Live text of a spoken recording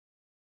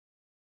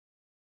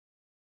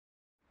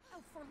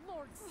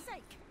Lord's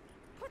sake!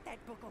 Put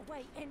that book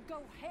away and go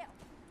help!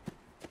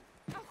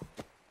 Oh,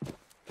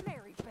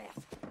 Mary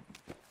Beth.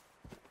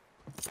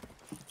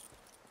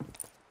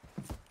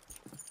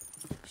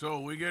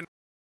 So, we getting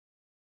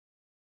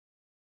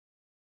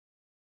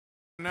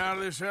out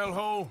of this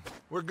hellhole?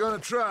 We're gonna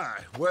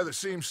try. Weather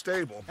seems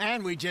stable.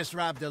 And we just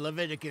robbed a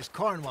Leviticus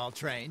Cornwall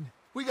train.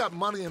 We got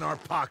money in our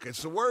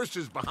pockets. The worst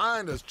is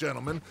behind us,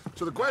 gentlemen.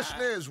 So the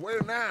question is,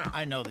 where now?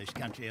 I know this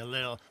country a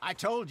little. I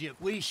told you,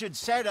 we should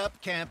set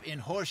up camp in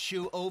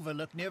Horseshoe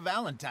Overlook near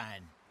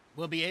Valentine.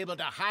 We'll be able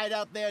to hide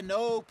out there,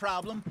 no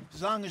problem,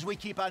 as long as we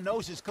keep our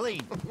noses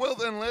clean. Well,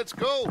 then let's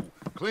go.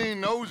 Clean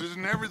noses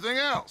and everything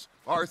else.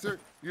 Arthur,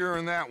 you're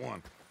in that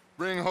one.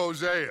 Bring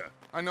Hosea.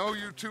 I know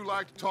you two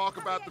like to talk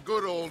about the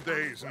good old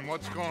days and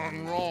what's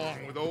gone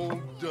wrong with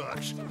old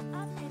Dutch. Shut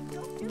up and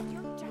go do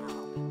your job.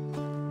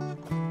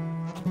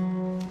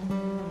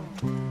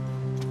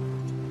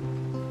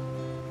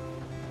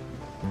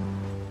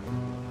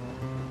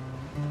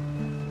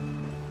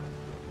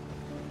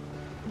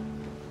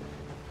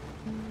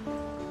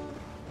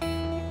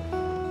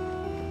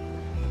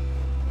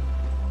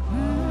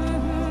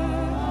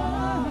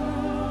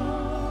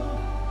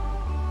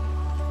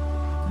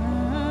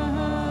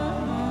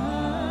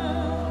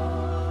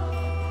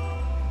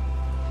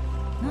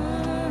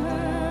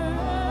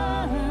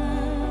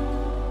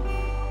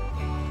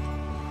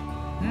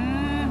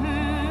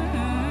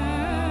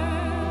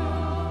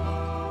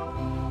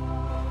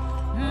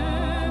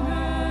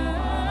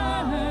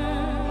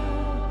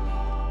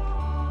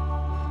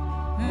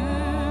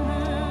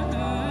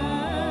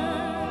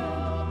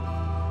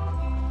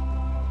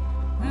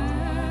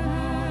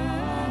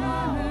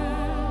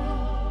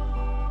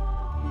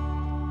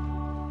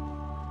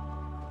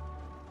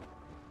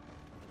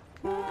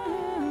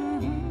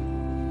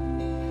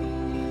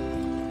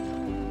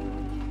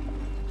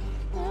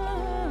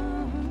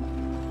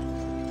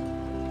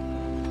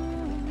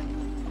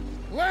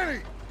 Lenny!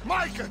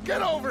 Micah,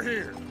 get over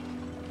here!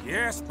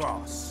 Yes,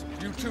 boss.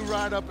 You two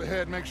ride up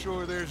ahead, make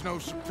sure there's no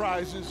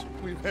surprises.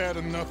 We've had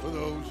enough of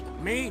those.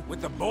 Me with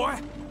the boy?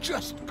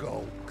 Just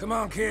go. Come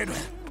on, kid.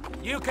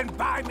 You can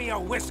buy me a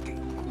whiskey.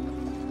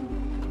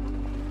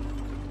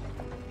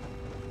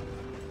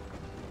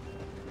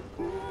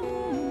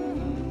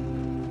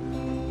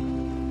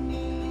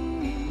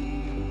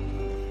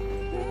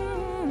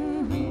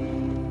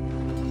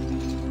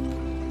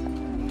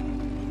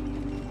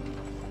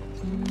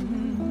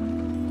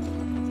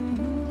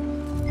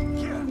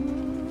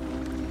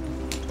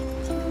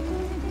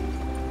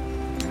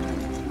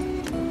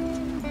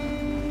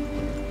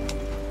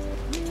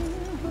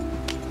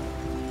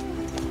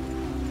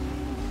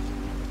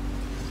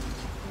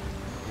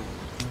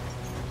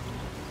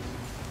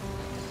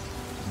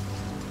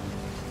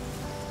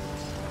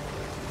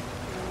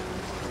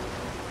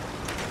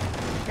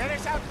 Get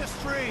us out the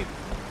stream.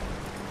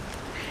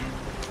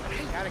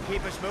 Gotta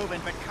keep us moving,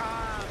 but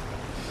calm.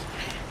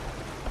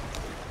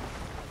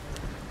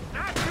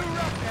 Not too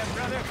rough there,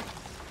 brother.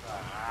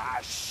 Ah,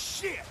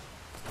 shit!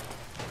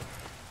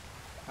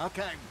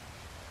 Okay,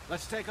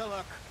 let's take a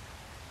look.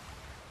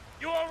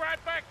 You all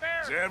right back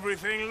there? Does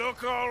everything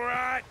look all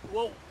right?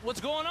 Well,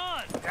 what's going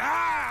on?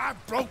 Ah, I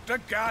broke the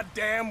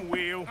goddamn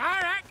wheel. All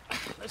right,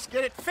 let's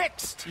get it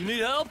fixed. You need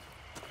help?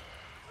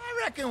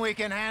 I reckon we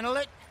can handle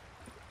it.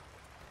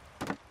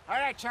 All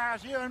right,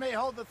 Charles, you and me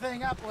hold the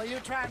thing up while you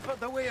try and put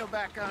the wheel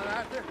back on,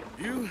 Arthur.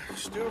 You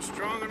still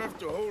strong enough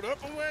to hold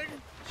up a wagon?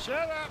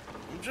 Shut up.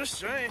 I'm just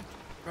saying.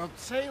 Don't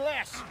say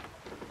less.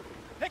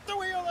 Pick the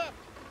wheel up.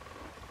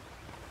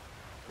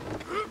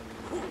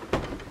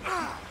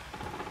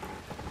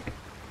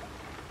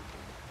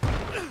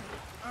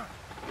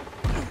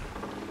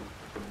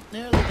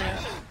 Nearly there.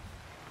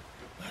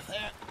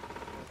 There.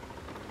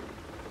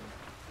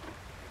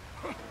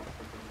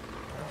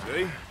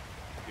 See?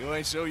 You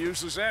ain't so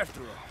useless after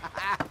all.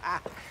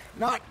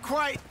 Not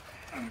quite.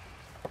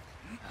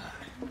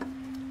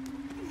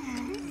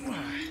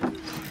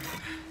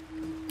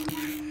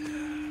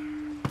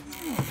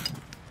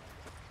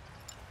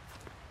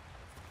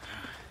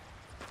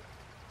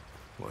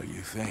 What do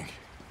you think?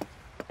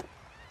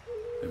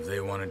 If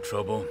they wanted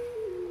trouble,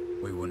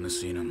 we wouldn't have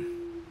seen them.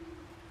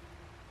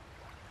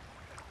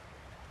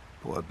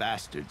 Poor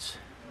bastards.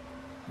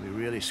 We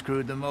really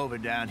screwed them over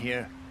down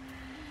here.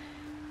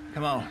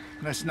 Come on,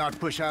 let's not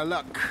push our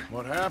luck.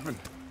 What happened?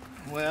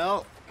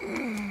 Well,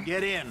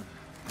 get in.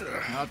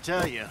 I'll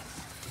tell you.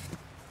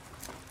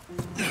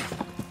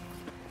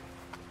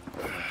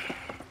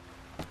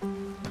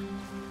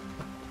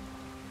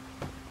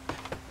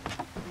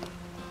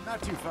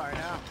 Not too far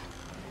now.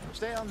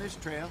 Stay on this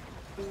trail.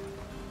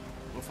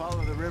 We'll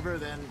follow the river,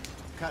 then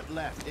cut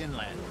left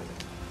inland.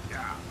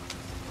 Yeah.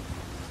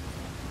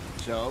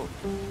 So,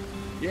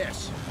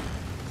 yes,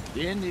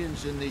 the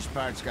Indians in these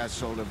parts got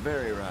sold a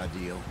very raw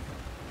deal.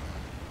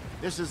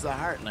 This is the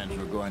heartland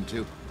we're going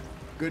to.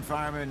 Good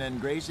farming and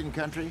grazing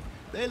country,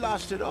 they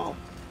lost it all.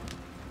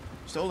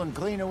 Stolen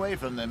clean away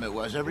from them it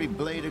was, every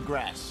blade of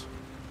grass.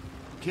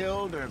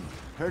 Killed or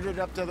herded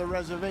up to the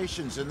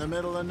reservations in the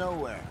middle of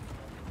nowhere.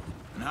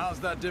 And how's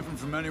that different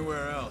from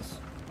anywhere else?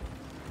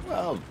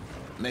 Well,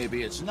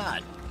 maybe it's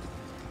not.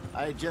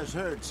 I just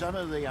heard some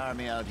of the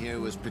army out here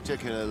was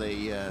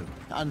particularly,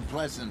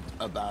 unpleasant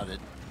about it.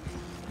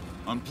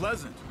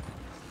 Unpleasant?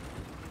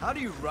 How do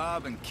you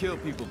rob and kill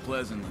people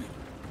pleasantly?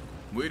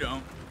 We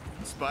don't,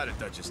 in spite of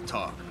Dutch's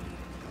talk.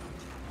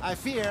 I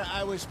fear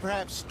I was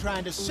perhaps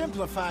trying to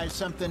simplify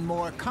something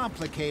more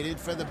complicated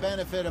for the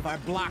benefit of our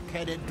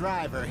block-headed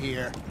driver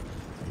here.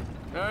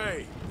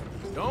 Hey,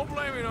 don't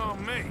blame it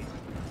on me.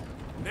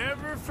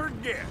 Never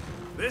forget,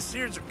 this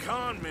here's a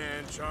con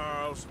man,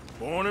 Charles,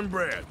 born and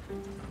bred.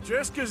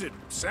 Just 'cause it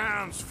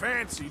sounds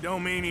fancy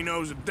don't mean he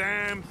knows a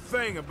damn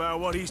thing about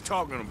what he's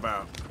talking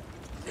about.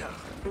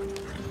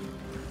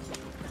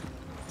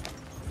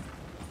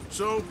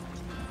 So,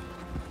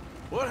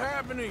 what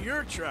happened to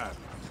your tribe?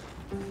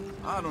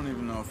 I don't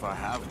even know if I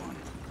have one.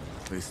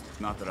 At least,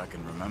 not that I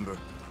can remember.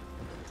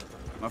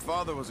 My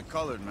father was a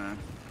colored man.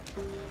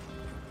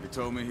 He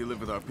told me he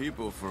lived with our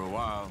people for a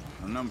while.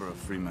 A number of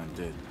free men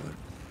did, but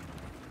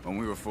when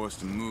we were forced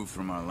to move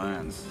from our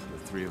lands, the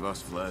three of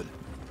us fled.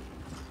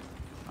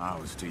 I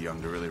was too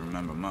young to really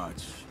remember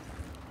much.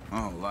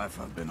 My whole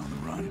life I've been on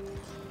the run.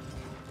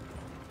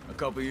 A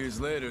couple years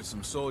later,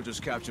 some soldiers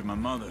captured my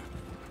mother.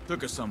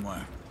 Took her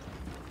somewhere.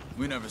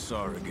 We never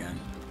saw her again.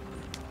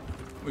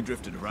 We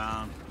drifted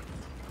around.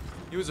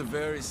 He was a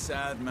very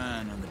sad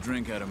man, and the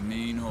drink had a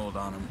mean hold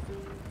on him.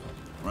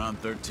 Around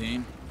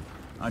 13,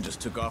 I just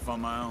took off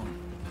on my own.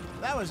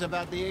 That was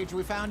about the age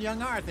we found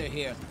young Arthur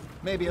here.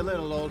 Maybe a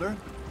little older.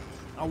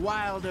 A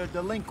wilder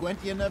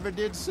delinquent you never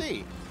did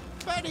see.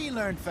 But he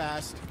learned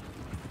fast.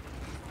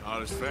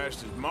 Not as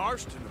fast as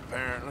Marston,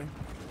 apparently.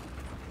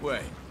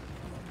 Wait,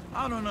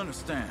 I don't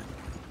understand.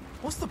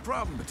 What's the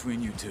problem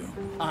between you two?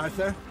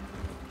 Arthur?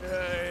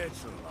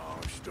 It's a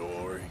long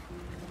story.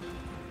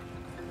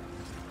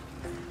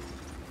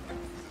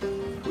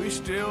 We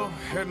still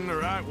heading the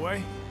right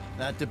way?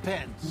 That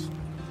depends.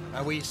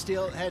 Are we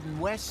still heading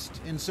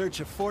west in search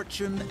of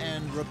fortune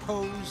and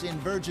repose in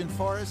virgin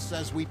forests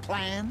as we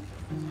planned?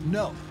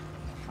 No.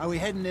 Are we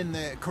heading in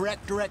the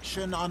correct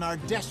direction on our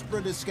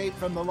desperate escape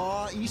from the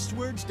law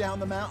eastwards down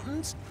the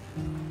mountains?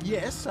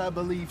 Yes, I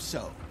believe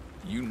so.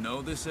 You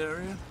know this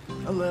area?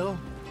 A little.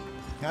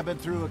 I've been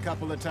through a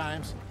couple of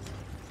times.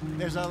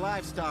 There's a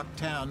livestock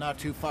town not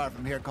too far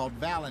from here called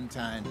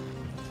Valentine.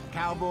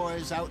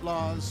 Cowboys,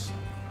 outlaws,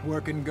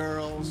 working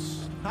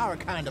girls, our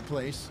kind of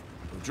place.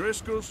 The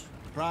Driscolls?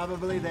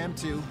 Probably them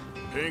too.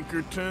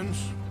 Pinkertons?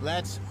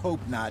 Let's hope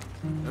not.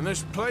 And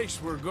this place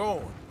we're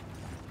going.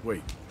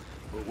 Wait,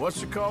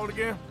 what's it called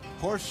again?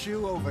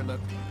 Horseshoe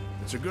Overlook.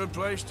 It's a good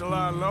place to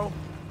lie low?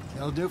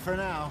 It'll do for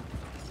now.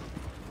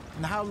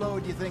 And how low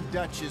do you think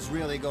Dutch is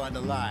really going to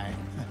lie?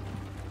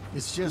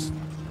 It's just,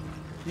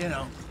 you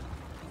know,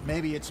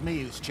 maybe it's me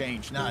who's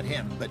changed, not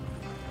him, but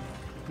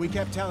we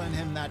kept telling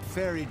him that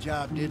ferry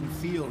job didn't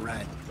feel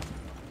right.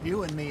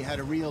 You and me had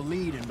a real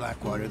lead in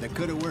Blackwater that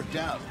could have worked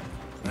out.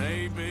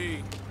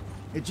 Maybe.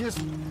 It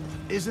just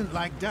isn't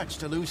like Dutch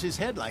to lose his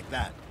head like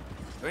that.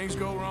 Things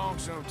go wrong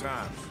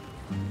sometimes.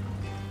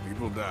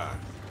 People die.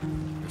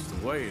 It's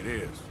the way it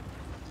is.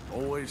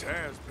 Always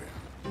has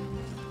been.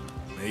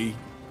 Me,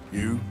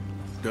 you,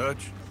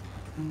 Dutch.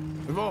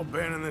 We've all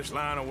been in this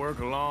line of work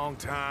a long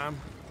time.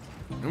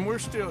 And we're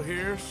still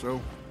here, so...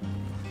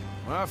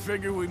 Well, I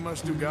figure we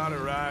must have got it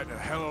right a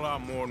hell of a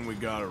lot more than we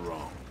got it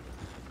wrong.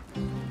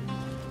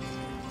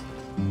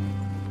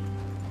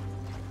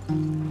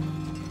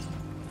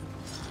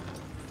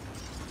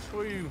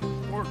 What are you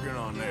working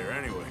on there,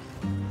 anyway?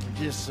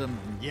 Just some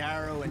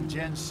yarrow and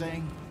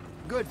ginseng.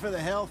 Good for the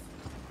health.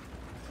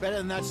 Better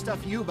than that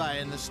stuff you buy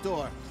in the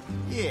store.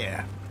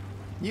 Yeah,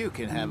 you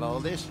can have all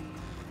this.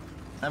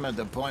 I'm at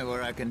the point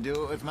where I can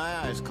do it with my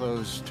eyes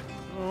closed.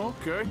 Oh,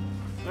 okay.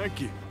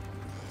 Thank you.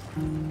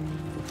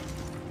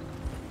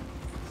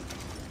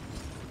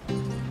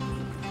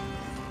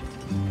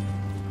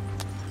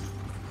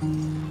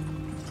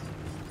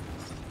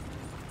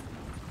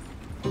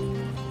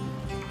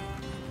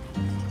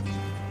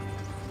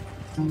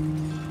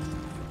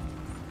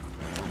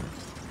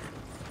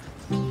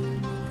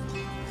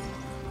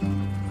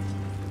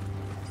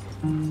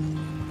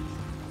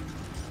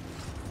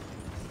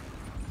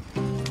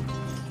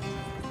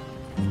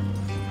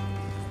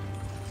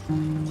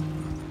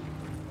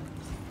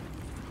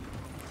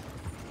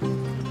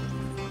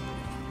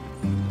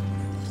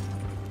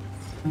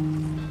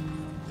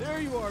 There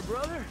you are,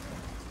 brother.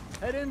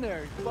 Head in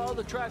there. Follow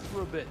the tracks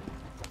for a bit.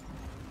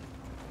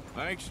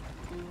 Thanks.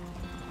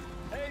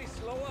 Hey,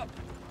 slow up.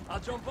 I'll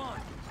jump on.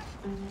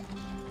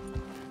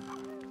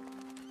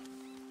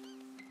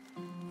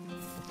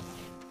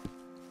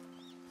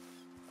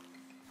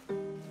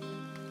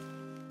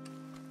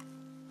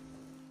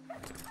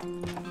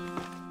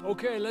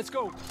 Okay, let's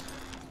go.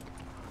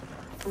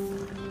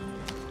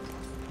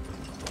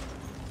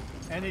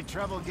 Any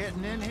trouble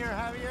getting in here,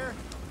 Javier?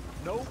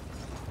 Nope.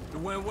 It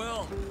went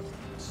well.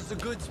 This is a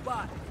good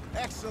spot.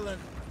 Excellent.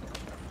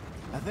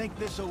 I think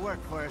this'll work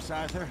for us,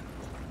 Arthur.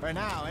 For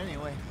now,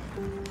 anyway.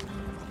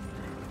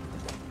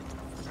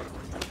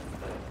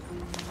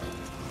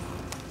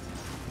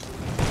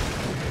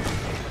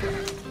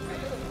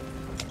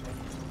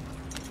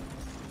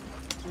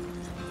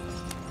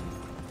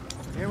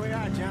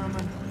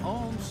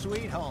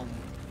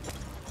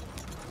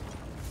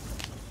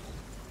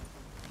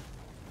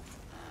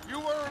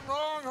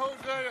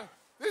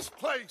 This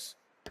place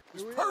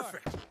is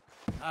perfect.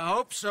 I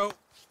hope so.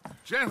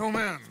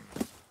 Gentlemen,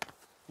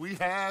 we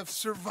have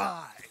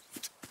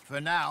survived. For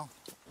now.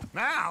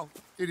 Now,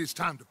 it is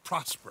time to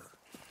prosper.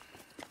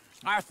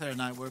 Arthur and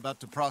I were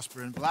about to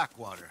prosper in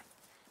Blackwater.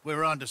 We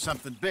were onto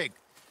something big.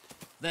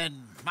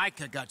 Then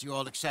Micah got you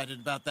all excited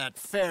about that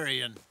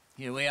ferry, and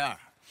here we are.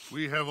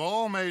 We have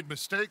all made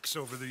mistakes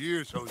over the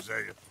years,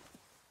 Hosea.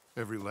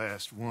 Every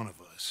last one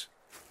of us.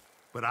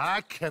 But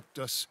I kept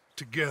us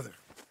together.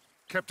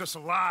 Kept us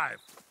alive.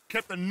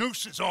 Kept the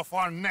nooses off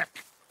our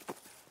neck.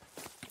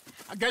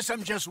 I guess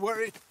I'm just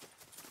worried.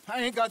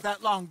 I ain't got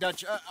that long,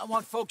 Dutch. I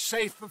want folks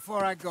safe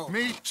before I go.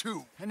 Me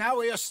too. And now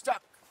we are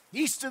stuck,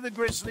 east of the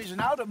Grizzlies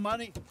and out of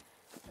money,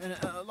 and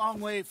a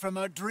long way from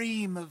our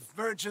dream of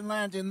virgin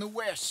land in the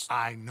west.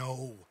 I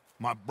know,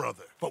 my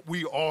brother, but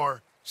we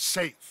are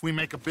safe. We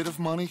make a bit of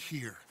money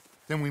here,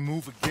 then we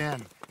move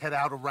again, head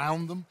out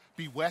around them,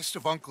 be west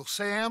of Uncle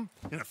Sam,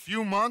 in a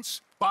few months,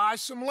 buy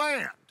some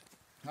land.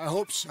 I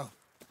hope so.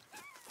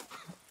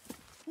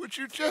 Would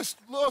you just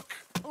look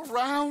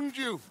around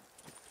you?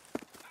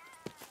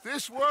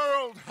 This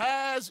world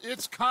has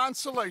its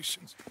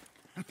consolations.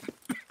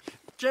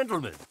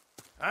 Gentlemen,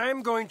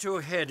 I'm going to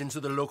head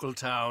into the local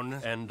town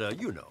and,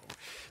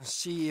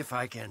 see if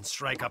I can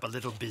strike up a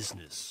little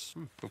business.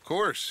 Of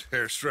course,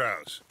 Herr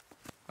Strauss.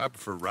 I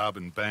prefer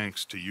robbing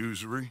banks to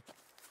usury.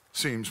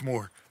 Seems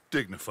more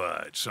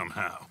dignified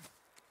somehow.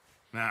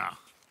 Now,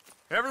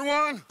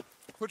 everyone,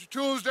 put your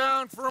tools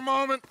down for a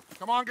moment.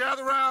 Come on,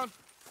 gather round.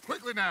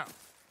 Quickly now.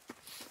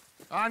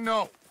 I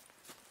know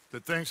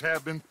that things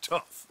have been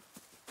tough,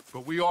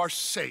 but we are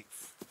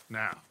safe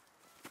now,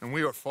 and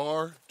we are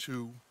far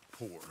too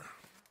poor.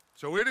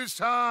 So it is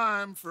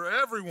time for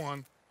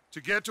everyone to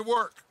get to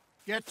work.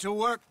 Get to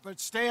work, but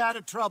stay out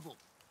of trouble.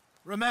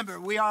 Remember,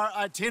 we are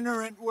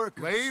itinerant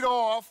workers. Laid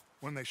off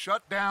when they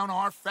shut down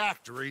our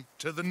factory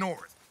to the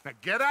north. Now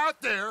get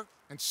out there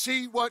and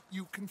see what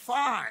you can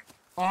find.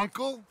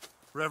 Uncle,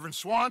 Reverend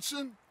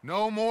Swanson,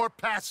 no more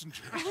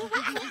passengers.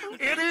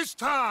 It is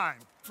time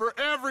for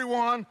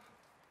everyone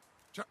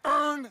to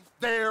earn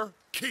their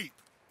keep.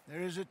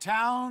 There is a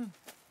town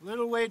a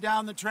little way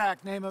down the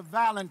track named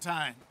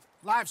Valentine.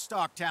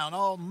 Livestock town,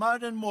 all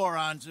mud and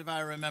morons, if I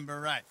remember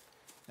right.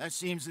 That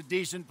seems a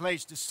decent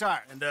place to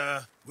start. And,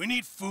 we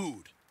need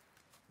food.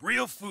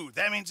 Real food.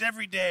 That means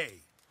every day.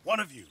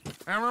 One of you.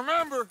 And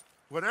remember,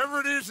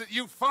 whatever it is that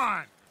you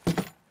find,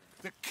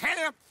 the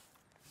camp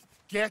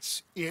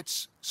gets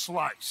its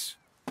slice.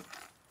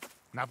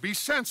 Now be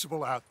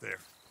sensible out there.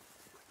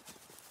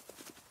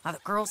 Now, the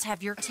girls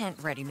have your tent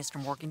ready,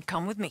 Mr. Morgan.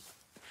 Come with me.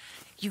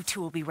 You two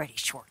will be ready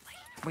shortly.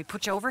 We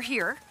put you over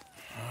here.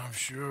 I'm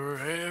sure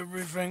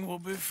everything will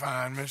be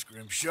fine, Miss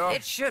Grimshaw.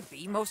 It should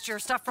be. Most of your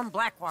stuff from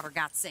Blackwater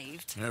got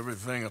saved.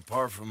 Everything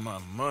apart from my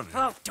money.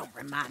 Oh, don't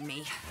remind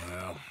me.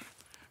 Well,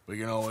 we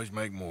can always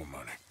make more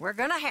money. We're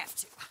gonna have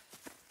to.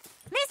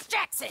 Miss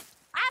Jackson,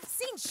 I've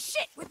seen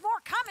shit with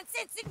more common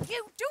sense than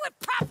you. Do it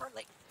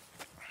properly.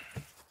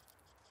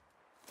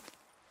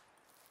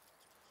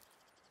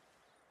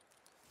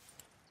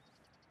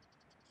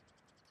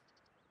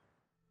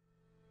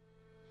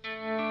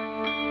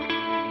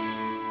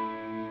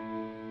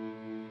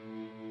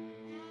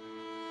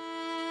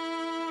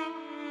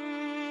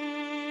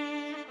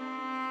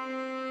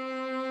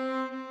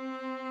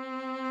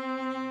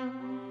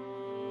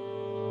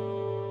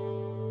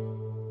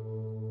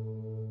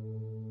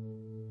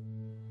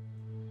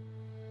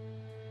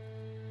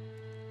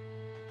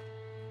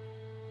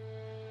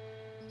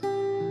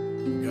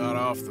 Got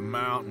off the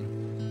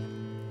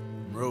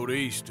mountain, rode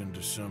east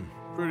into some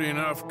pretty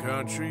enough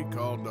country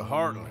called the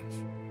Heartlands.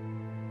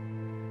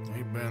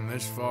 Ain't been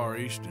this far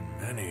east in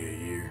many a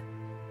year.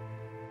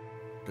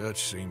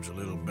 Dutch seems a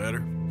little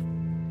better.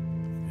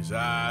 His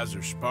eyes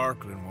are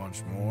sparkling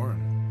once more,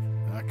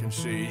 and I can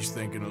see he's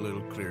thinking a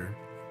little clearer.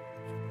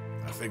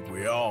 I think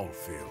we all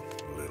feel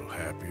a little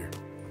happier,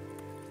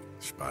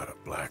 in spite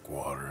of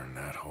Blackwater and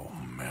that whole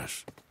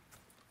mess.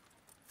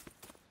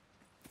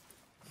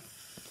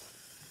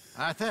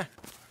 Arthur?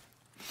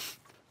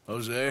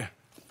 Jose?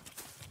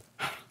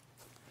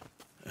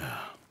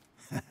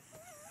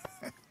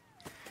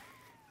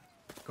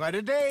 Quite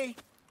a day.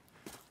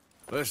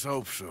 Let's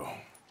hope so.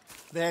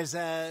 There's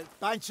a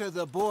bunch of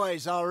the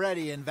boys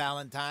already in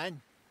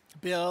Valentine.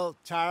 Bill,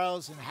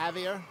 Charles, and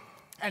Javier.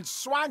 And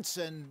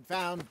Swanson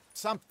found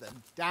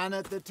something down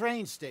at the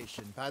train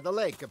station by the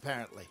lake,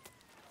 apparently.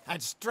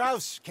 And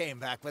Strauss came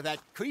back with that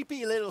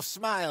creepy little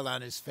smile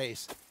on his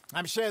face.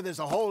 I'm sure there's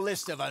a whole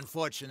list of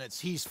unfortunates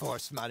he's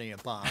forced money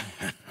upon.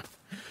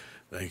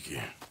 Thank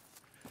you.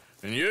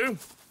 And you?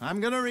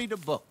 I'm gonna read a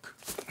book.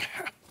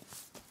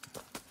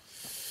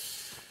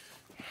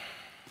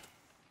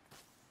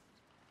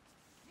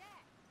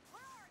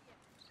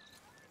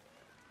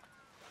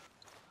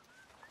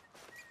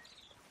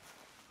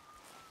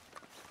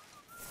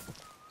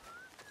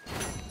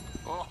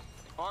 Oh,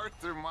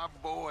 Arthur, my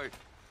boy.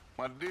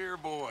 My dear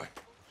boy.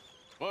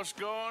 What's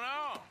going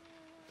on?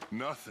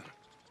 Nothing.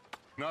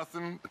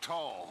 Nothing at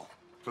all.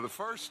 For the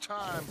first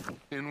time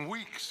in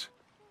weeks,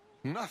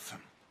 nothing.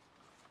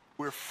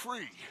 we're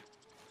free.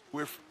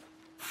 We're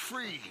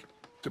free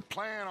to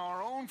plan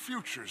our own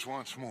futures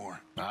once more.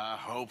 I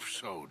hope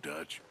so,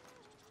 Dutch.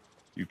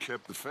 You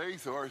kept the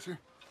faith, Arthur.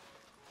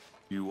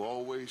 You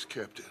always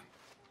kept it.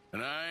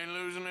 And I ain't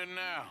losing it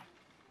now.